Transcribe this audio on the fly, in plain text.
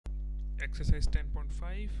Exercise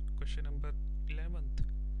 10.5, question number 11th.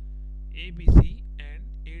 ABC and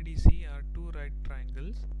ADC are two right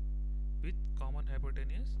triangles with common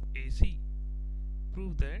hypotenuse AC.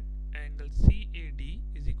 Prove that angle CAD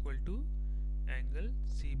is equal to angle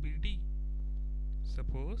CBD.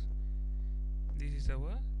 Suppose this is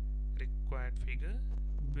our required figure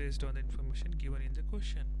based on the information given in the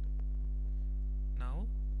question. Now,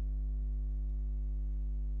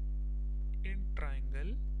 in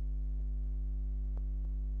triangle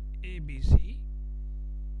ABC,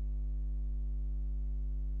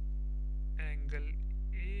 angle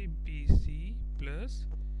ABC plus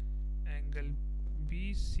angle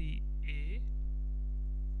BCA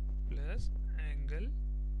plus angle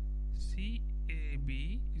CAB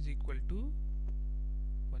is equal to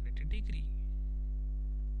 180 degree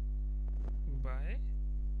by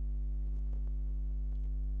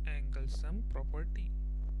angle sum property.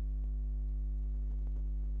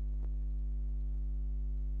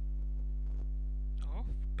 Of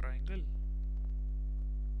triangle.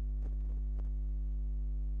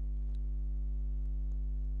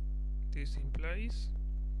 This implies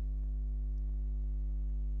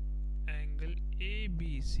angle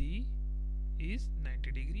ABC is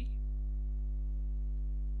 90 degree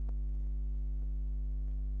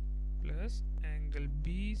plus angle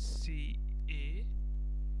BCA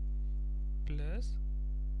plus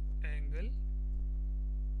angle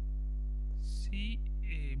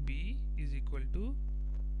CAB is equal to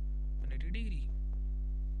 180 degree.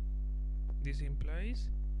 This implies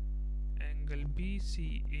angle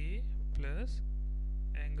BCA plus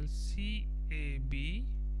angle CAB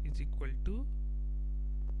is equal to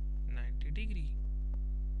 90 degree.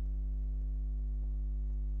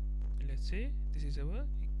 Let's say this is our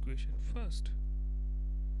equation first.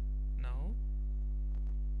 Now,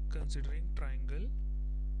 considering triangle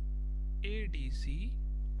ADC,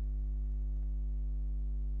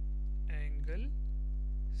 angle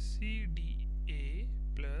CDA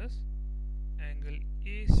plus angle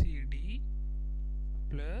ACD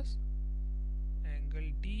plus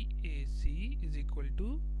angle DAC is equal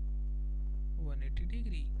to 180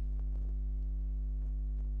 degree.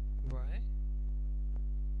 By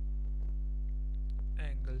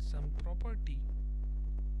angle sum property.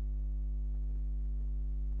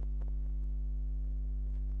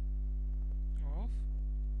 Of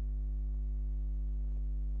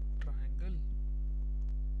triangle.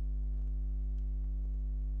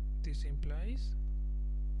 This implies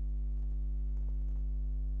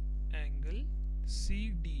angle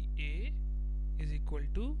CDA is equal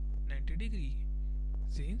to 90 degree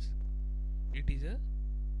since it is a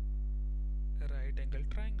right angle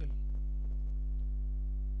triangle.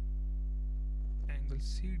 Angle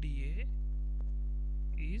CDA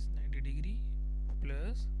is 90 degree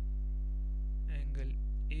plus angle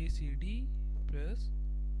ACD plus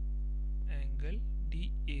angle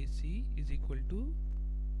DAC is equal to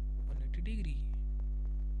 180 degree,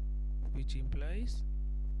 which implies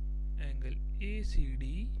angle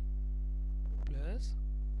ACD plus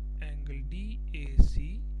angle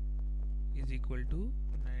DAC is equal to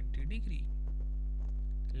 90 degree.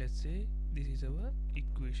 Let's say this is our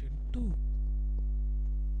equation 2.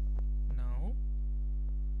 Now,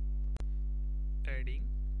 adding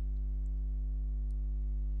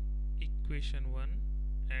equation 1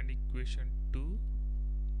 and equation 2,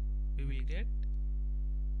 we will get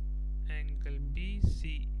angle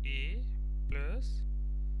BCA plus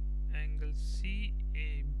angle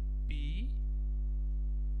CAB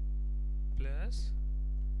plus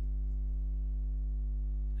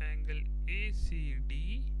angle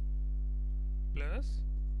ACD plus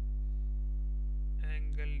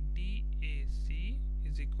angle DAC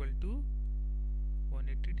is equal to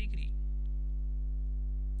 180 degree.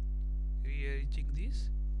 Rearranging this,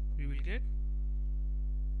 we will get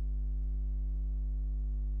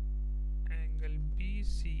angle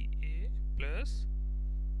BCA plus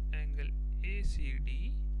angle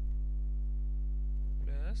ACD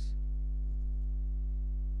plus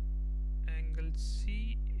angle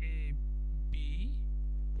CAB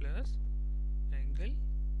plus angle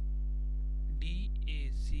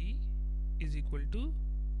DAC is equal to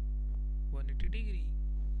 180 degree.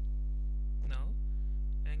 Now,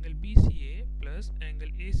 angle BCA plus angle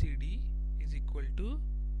ACD is equal to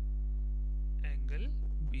angle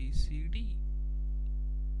BCD,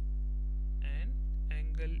 and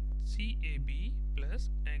angle CAB plus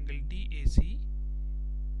angle DAC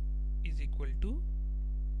is equal to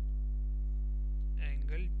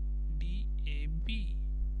angle DAB,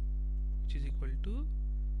 which is equal to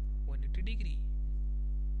 180 degree.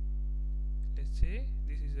 Let's say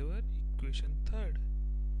this is our equation 3rd,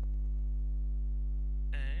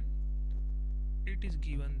 and it is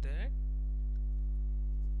given that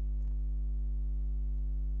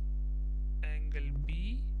angle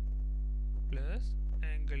B plus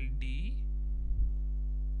angle D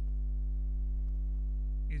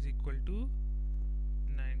is equal to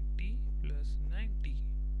 90 plus 90.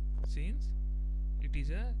 Since it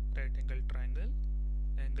is a right angle triangle,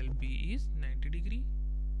 angle B is 90 degree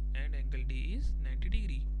and angle D is 90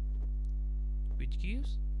 degree, which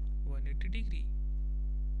gives 180 degree.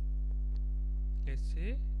 Let's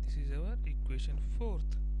say this is our equation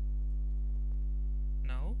 4th.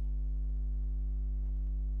 Now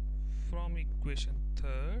from equation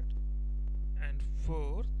 3rd and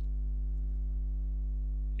 4th,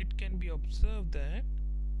 it can be observed that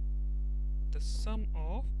the sum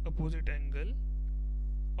of opposite angle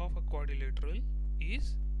of a quadrilateral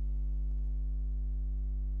is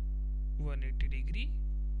 180 degree.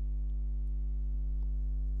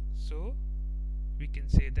 So we can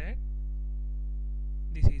say that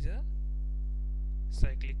this is a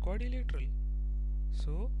cyclic quadrilateral.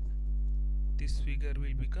 So this figure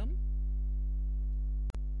will become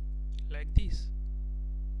like this.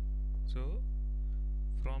 So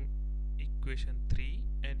from equation 3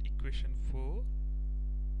 and equation 4,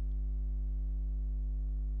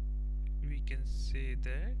 we can say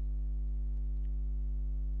that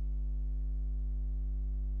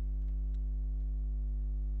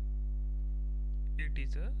it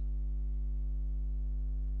is a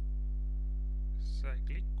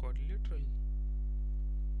cyclic quadrilateral.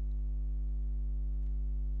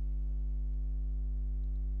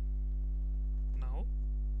 Now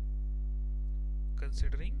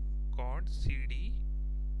considering chord CD,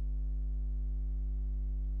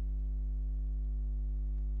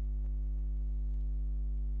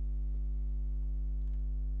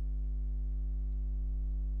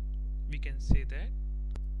 we can say that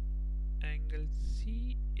angle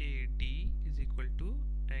CAD is equal to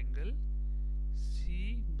angle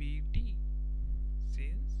CBD,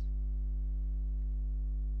 since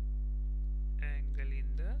angle in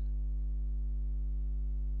the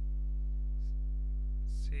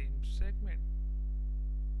same segment.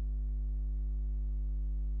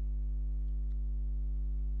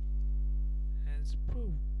 Hence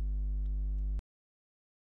proved.